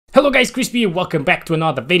Hello guys, Crispy, welcome back to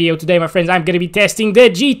another video. Today, my friends, I'm gonna be testing the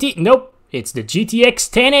it's the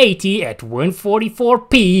GTX 1080 at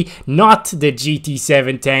 144p, not the GT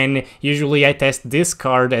 710. Usually I test this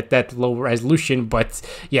card at that low resolution, but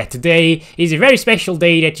yeah, today is a very special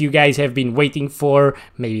day that you guys have been waiting for.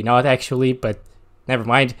 Maybe not actually, but never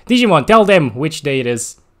mind. Digimon, tell them which day it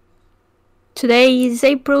is. Today is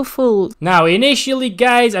April Fool. Now, initially,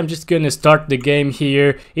 guys, I'm just gonna start the game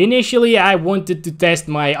here. Initially, I wanted to test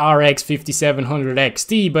my RX 5700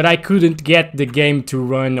 XT, but I couldn't get the game to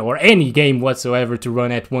run, or any game whatsoever, to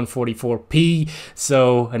run at 144p.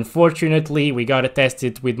 So, unfortunately, we gotta test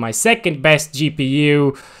it with my second best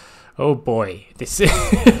GPU. Oh boy, this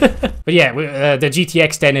but yeah, the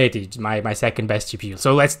GTX 1080, my second best GPU.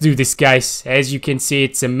 So let's do this, guys. As you can see,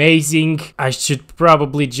 it's amazing. I should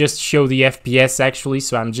probably just show the FPS actually,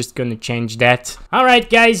 so I'm just gonna change that. Alright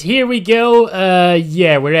guys, here we go.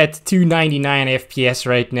 Yeah, we're at 299 FPS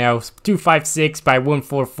right now. 256 by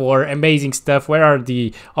 144, amazing stuff. Where are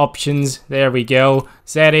the options? There we go.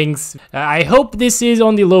 Settings. I hope this is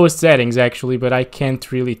on the lowest settings actually, but I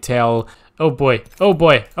can't really tell. Oh boy, oh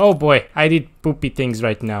boy, oh boy, I did poopy things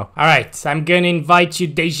right now. Alright, I'm gonna invite you,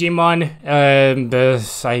 Digimon.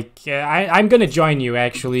 I'm gonna join you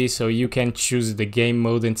actually, so you can choose the game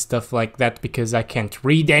mode and stuff like that, because I can't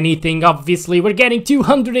read anything, obviously. We're getting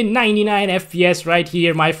 299 FPS right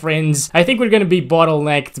here, my friends. I think we're gonna be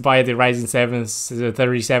bottlenecked by the Ryzen 7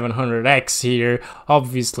 3700X here,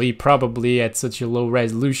 obviously, probably at such a low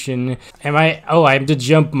resolution. Oh, I'm the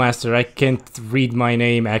jump master. I can't read my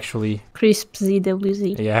name actually. Crisp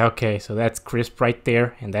ZWZ. Yeah, okay, so that's Crisp right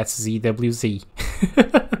there, and that's ZWZ.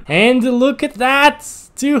 And look at that!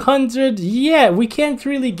 200, yeah, we can't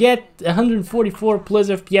really get 144 plus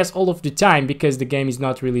FPS all of the time, because the game is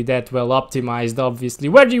not really that well optimized, obviously.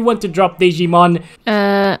 Where do you want to drop, Digimon?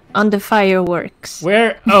 On the fireworks.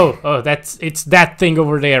 Where? Oh, it's that thing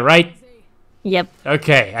over there, right? Yep.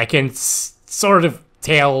 Okay, I can sort of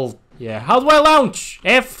tell. Yeah, how do I launch?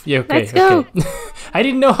 F? Yeah, okay, Let's go. Okay. I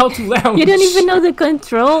didn't know how to launch. You don't even know the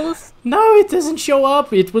controls? No, it doesn't show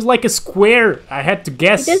up. It was like a square. I had to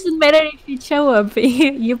guess. It doesn't matter if it show up.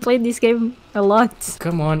 You played this game a lot.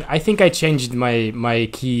 Come on, I think I changed my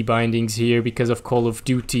key bindings here because of Call of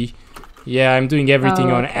Duty. Yeah, I'm doing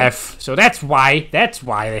everything on F, so that's why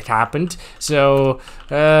it happened. So,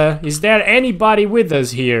 is there anybody with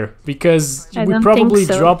us here? Because we probably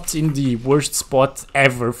dropped in the worst spot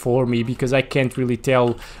ever for me, because I can't really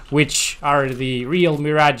tell which are the real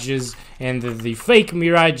mirages and the fake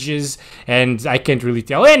mirages, and I can't really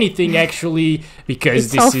tell anything actually,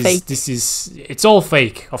 because it's all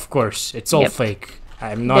fake, of course. It's all fake.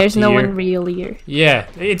 I'm not There's here. no one real here. Yeah,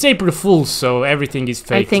 it's April Fool's, so everything is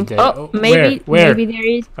fake I think. today. Oh, maybe there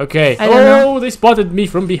is. Okay. I don't know. They spotted me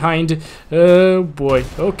from behind. Oh boy.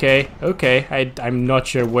 Okay. I'm not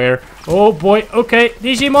sure where. Oh boy. Okay,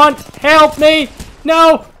 Digimon, help me!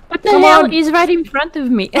 No! What the hell? He's right in front of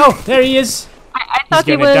me. Oh, there he is. I thought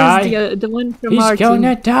he was the one from our team. He's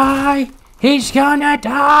gonna die. He's gonna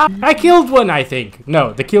die. I killed one, I think.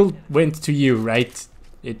 No, the kill went to you, right?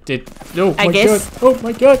 It did. Oh my god. Oh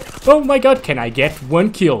my god. Oh my god. Can I get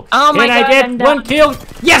one kill? Oh my god. Can I get one kill?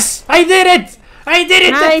 Yes! I did it! I did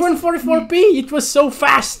it at 144p! It was so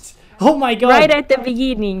fast! Oh my god. Right at the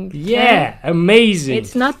beginning. Yeah, amazing.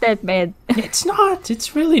 It's not that bad. It's not.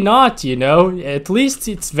 It's really not, you know. At least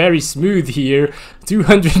it's very smooth here.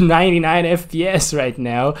 299 FPS right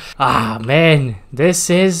now. Ah, man. This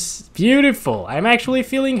is beautiful. I'm actually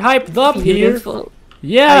feeling hyped up here.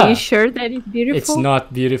 Yeah. Are you sure that it's beautiful? It's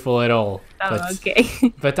not beautiful at all. Oh, okay.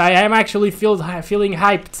 But I am actually feeling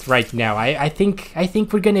hyped right now. I think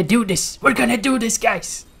we're gonna do this. We're gonna do this,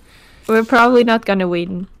 guys. We're probably not gonna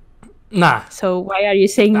win. Nah. So why are you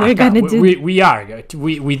saying we're gonna do? We are.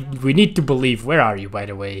 We need to believe. Where are you, by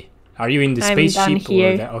the way? Are you in the spaceship? I'm down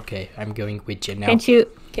here. Okay, I'm going with you now.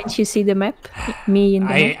 Can't you see the map? Me in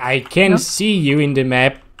the map? I can see you in the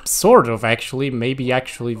map. Sort of, actually. Maybe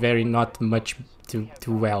actually very not much.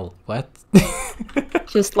 Too well. What?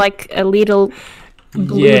 Just like a little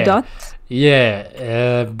blue dot?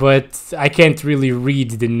 Yeah, but I can't really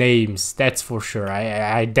read the names, that's for sure.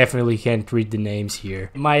 I definitely can't read the names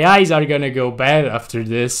here. My eyes are gonna go bad after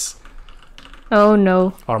this. Oh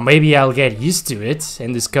no. Or maybe I'll get used to it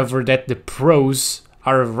and discover that the pros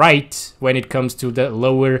are right when it comes to the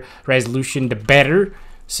lower resolution, the better.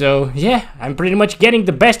 So yeah, I'm pretty much getting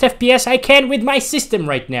the best FPS I can with my system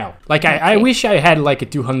right now. Like I wish I had like a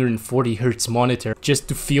 240 Hz monitor just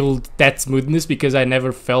to feel that smoothness, because I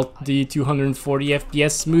never felt the 240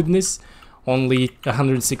 FPS smoothness only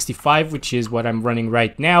 165, which is what I'm running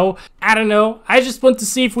right now. I don't know. I just want to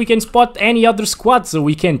see if we can spot any other squad so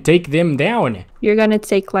we can take them down. You're gonna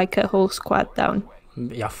take like a whole squad down.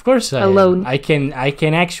 Yeah, of course I Alone. am. I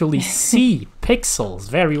can actually see pixels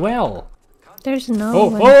very well. There's no Oh,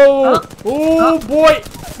 one. oh boy!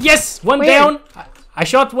 Yes, one Where? down. I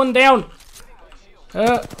shot one down.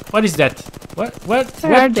 What is that? What? Where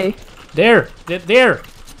are they? There.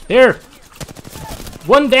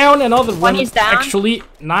 One down, another one. One is down. Actually,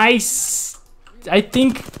 nice. I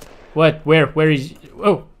think. What? Where is?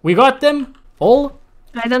 Oh, we got them all.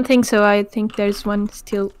 I don't think so. I think there's one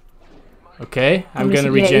still. Okay, I'm Let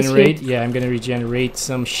me gonna see. Yeah, he's regenerate. here. Yeah, I'm gonna regenerate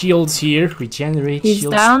some shields here. Regenerate He's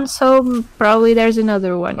shields. down, so probably there's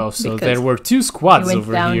another one. Oh, so because there were two squads went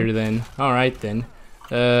over down. here then. All right then.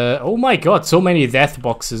 Oh my god, so many death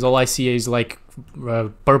boxes. All I see is like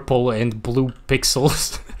purple and blue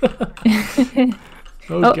pixels.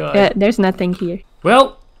 Oh god. there's nothing here.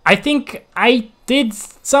 Well, I think I did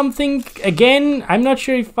something again. I'm not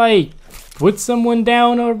sure if I put someone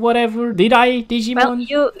down or whatever. Did I, Digimon?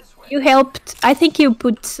 Well, you helped. I think you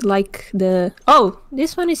put like the. Oh,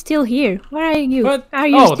 this one is still here. Where are you? What? Are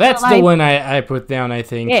you Oh, still that's the alive? one I put down, I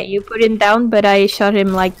think. Yeah, you put him down, but I shot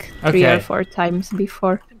him like 3 or Okay. 4 times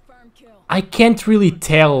before. I can't really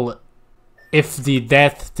tell if the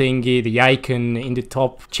death thingy, the icon in the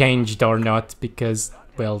top changed or not because,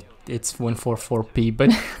 well, it's 144p,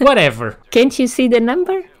 but whatever. Can't you see the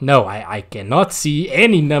number? No, I cannot see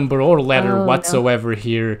any number or letter Oh, no. whatsoever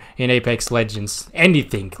here in Apex Legends.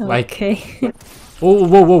 Anything. Like, Okay. oh,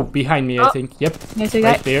 whoa, behind me, I Oh. think. Yep, There's a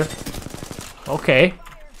guy. right there. Okay,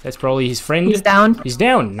 that's probably his friend. He's down. He's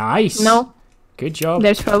down, nice. No, Good job.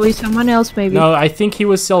 there's probably someone else maybe. No, I think he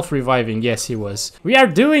was self-reviving. Yes, he was. We are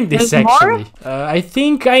doing this There's more? actually. I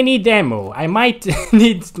think I need ammo. I might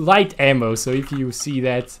need light ammo, so if you see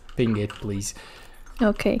that, ping it, please.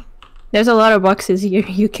 Okay. There's a lot of boxes here.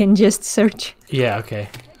 You can just search. Yeah, okay.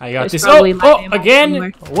 I got There's this. probably Oh, light ammo again!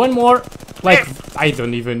 somewhere. One more. Like, I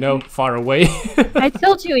don't even know. Far away. I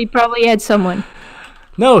told you he probably had someone.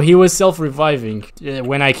 No, he was self-reviving.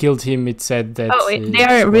 When I killed him, it said that... Oh, his they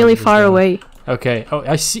are squad really was far down. away. Okay. Oh,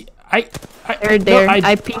 I see. They're there. No,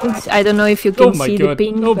 I pinged. I don't know if you can oh my see god. the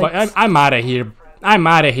ping. Oh but... my, I'm out of here. I'm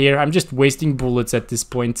out of here. I'm just wasting bullets at this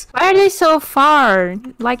point. Why are they so far?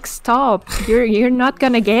 Like, stop. You're not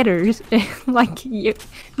gonna get her. Like,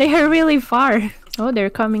 they are really far. Oh,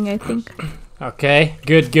 they're coming, I think. Okay,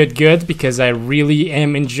 good, because I really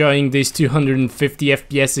am enjoying this 250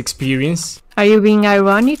 FPS experience. Are you being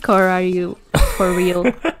ironic or are you for real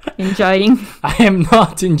enjoying? I am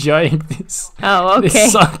not enjoying this. Oh, okay.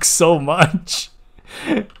 This sucks so much.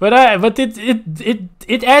 But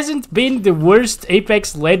it hasn't been the worst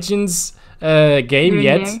Apex Legends game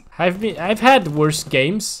yet. I've had worse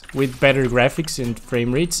games with better graphics and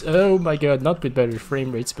frame rates. Oh my god, not with better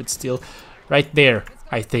frame rates, but still right there,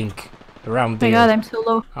 I think. Around Oh there. my god, I'm so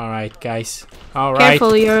low. Alright, guys. Alright.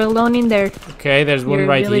 Careful, you're alone in there. Okay, there's one You're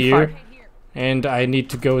right really here. far. And I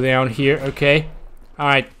need to go down here. Okay.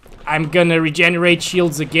 Alright. I'm gonna regenerate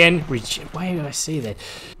shields again. Why did I say that?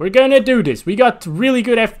 We're gonna do this. We got really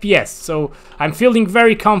good FPS. So I'm feeling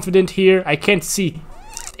very confident here. I can't see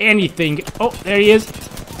anything. Oh, there he is.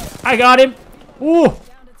 I got him. Ooh.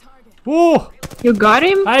 Ooh. You got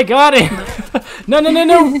him? I got him.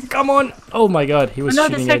 No. Come on. Oh my god. He was Oh, no,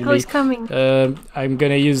 the shooting at circle me. is coming. I'm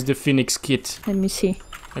gonna use the Phoenix kit. Let me see.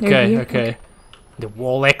 They're Okay, here? okay. The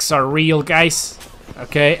wall X are real, guys.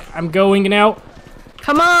 Okay, I'm going now.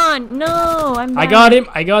 Come on! No! I'm I down. got him.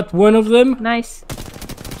 I got one of them. Nice.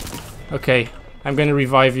 Okay, I'm gonna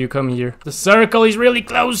revive you. Come here. The circle is really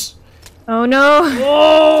close. Oh no!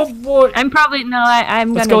 Oh boy. I'm probably no.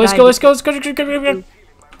 I'm Let's gonna. go. die Let's go.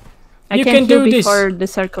 I You can't can do heal this. before the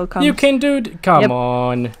circle comes. You can do it. Come Yep.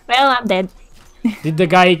 on. Well, I'm dead. Did the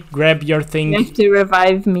guy grab your You thing? have to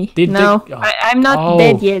revive me. Did no, the- oh. I'm not Oh.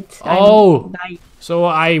 dead yet. Oh. I'm dying. So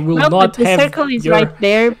I will Well, not but the have circle is your... right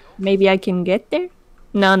there. Maybe I can get there.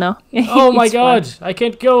 No. Oh my It's god, fine. I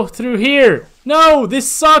can't go through here. No,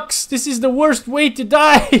 this sucks. This is the worst way to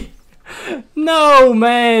die. No,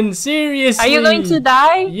 man, seriously. Are you going to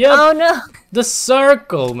die? Yep. Oh no. The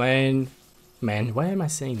circle, man. Man, why am I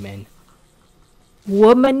saying man?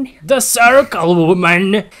 Woman. The circle,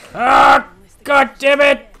 woman. Ah, god damn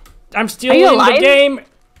it. I'm still Are you in alive? the game.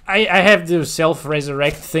 I have the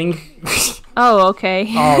self-resurrect thing. Oh, okay.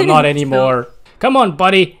 Oh, not anymore. Come on,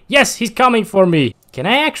 buddy. Yes, he's coming for me. Can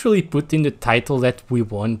I actually put in the title that we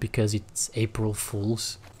won because it's April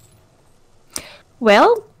Fools?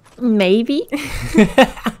 Well, maybe.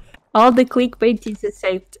 All the clickbait is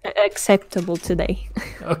acceptable today.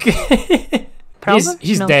 Okay. Prowler?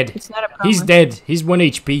 He's No, dead. It's not a He's Prowler. dead. He's 1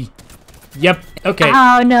 HP. Yep. Okay.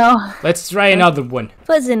 Oh no. Let's try another one. It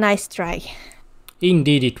was a nice try.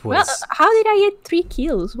 Indeed it was. Well, how did I get 3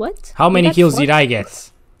 kills? What? How many got kills 4? did I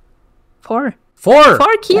get? 4. 4!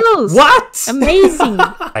 4 kills! What? Amazing!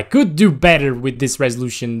 I could do better with this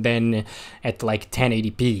resolution than at like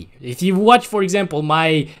 1080p. If you watch, for example,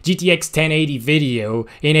 my GTX 1080 video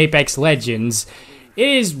in Apex Legends, it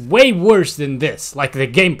is way worse than this, like the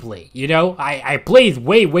gameplay, you know? I played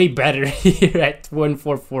way better here at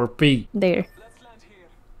 144p. There.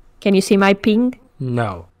 Can you see my ping?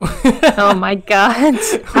 No. Oh my god.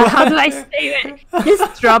 How do I say it?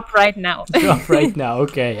 Just drop right now. Drop right now,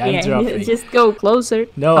 okay, I'm Yeah, dropping. just go closer.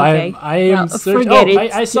 No, okay. I am Well, searching. forget Oh,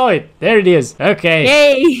 it. I saw it. There it is. Okay.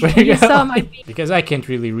 Yay! Where you You go? saw my ping. Because I can't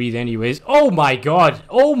really read anyways. Oh my god.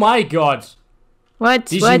 Oh my god. What?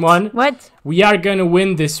 Digimon. What? We are gonna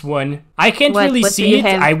win this one. I can't What? really What do see you it.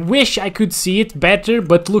 have? I wish I could see it better,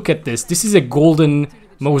 but look at this. This is a golden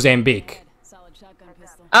Mozambique.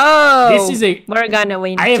 Oh! This is a- We're gonna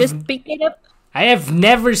win. I have- Just pick it up. I have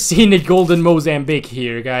never seen a golden Mozambique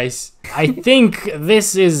here, guys. I think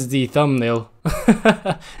this is the thumbnail.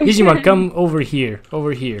 Digimon, come over here.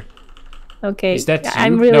 Over here. Okay. Is that you?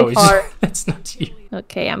 I'm really No, it's- far. that's not you.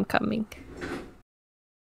 Okay, I'm coming.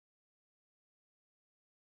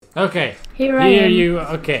 Okay. Here I Here am. you.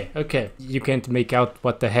 Okay. You can't make out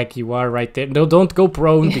what the heck you are right there. No, don't go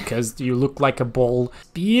prone because you look like a ball.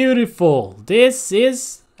 Beautiful. This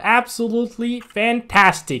is absolutely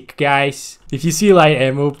fantastic, guys. If you see light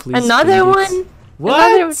ammo, please. Another bring it. one?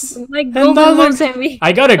 What? Another, like golden Another- Mozambique.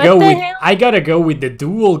 I gotta What go the with. hell? I gotta go with the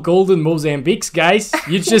dual golden Mozambiques, guys.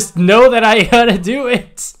 You just know that I gotta do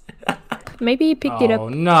it. Maybe he picked it Oh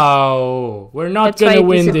up. no, we're not That's why gonna it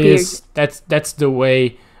win disappeared. this. That's the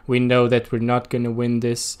way we know that we're not gonna win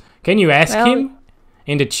this. Can you ask Well- him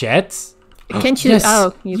in the chat? Can't you? Yes.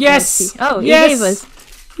 Oh, you Yes. can't see. Oh, Yes. you gave us.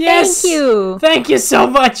 Yes. Thank you. Thank you so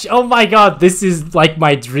much. Oh my god, this is like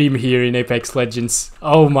my dream here in Apex Legends.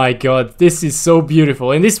 Oh my god, this is so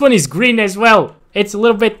beautiful. And this one is green as well. It's a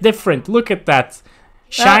little bit different. Look at that.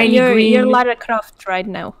 Shiny Well, green. You're Lara Croft right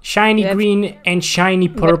now. Shiny You have- green and shiny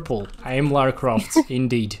purple. I am Lara Croft,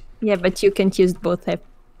 indeed. Yeah, but you can't use both at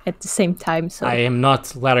the same time. So I am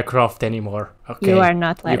not Lara Croft anymore. Okay. you are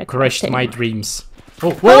not Lara You Croft crushed my anymore. dreams.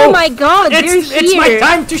 Oh, whoa! Oh my god, you're It's my here.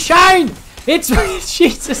 time to shine! It's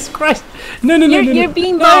Jesus Christ! No! You're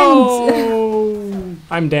being burned. No!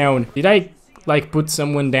 I'm down. Did I like put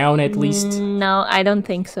someone down at least? No, I don't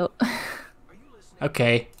think so.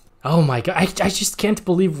 Okay. Oh my god! I just can't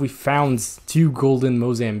believe we found 2 golden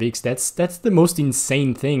Mozambiques. That's the most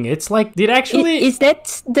insane thing. It's like did actually Is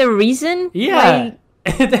that the reason? yeah.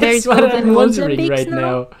 That's there's what golden I'm wondering Mozambiques right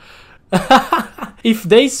now? now. If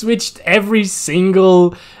they switched every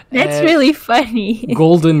single That's really funny.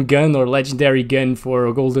 golden gun or legendary gun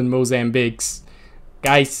for golden Mozambiques,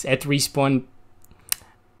 guys at Respawn,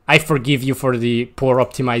 I forgive you for the poor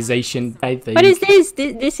optimization. I think. What is this?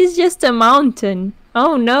 This is just a mountain.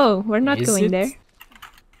 Oh no, we're not Is going it? there.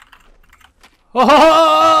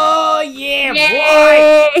 Oh yeah,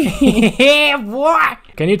 boy! Yeah, boy!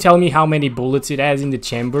 Can you tell me how many bullets it has in the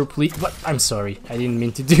chamber, please? What? I'm sorry, I didn't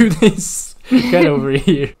mean to do this. Get over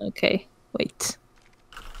here. Okay, wait.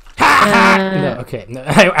 No, okay, no,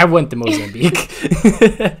 I want the Mozambique.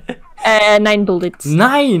 9 bullets.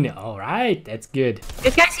 9. All right, that's good.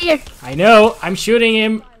 This guy's here. I know. I'm shooting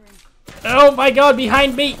him. Oh my god,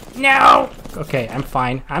 behind me. No. Okay, I'm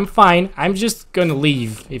fine. I'm fine. I'm just gonna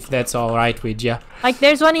leave if that's all right with ya. Like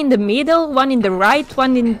there's one in the middle, one in the right,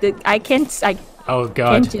 one in the. I can't Oh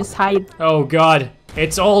god. just hide. Oh god.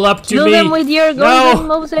 It's all up to Kill me. them with your golden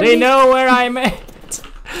No, Mozambique. they know where I'm at.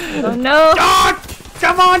 Oh no! Oh,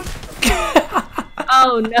 come on.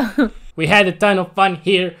 Oh no! We had a ton of fun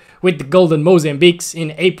here with the golden Mozambiques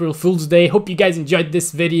in April Fool's Day. Hope you guys enjoyed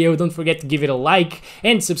this video. Don't forget to give it a like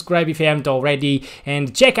and subscribe if you haven't already.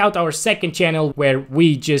 And check out our second channel where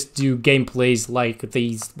we just do gameplays like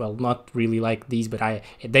these. Well, not really like these, but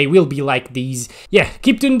they will be like these. Yeah,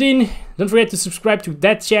 keep tuned in. Don't forget to subscribe to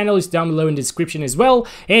that channel. It's down below in the description as well.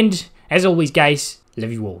 And as always, guys,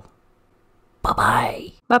 love you all.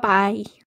 Bye-bye. Bye bye.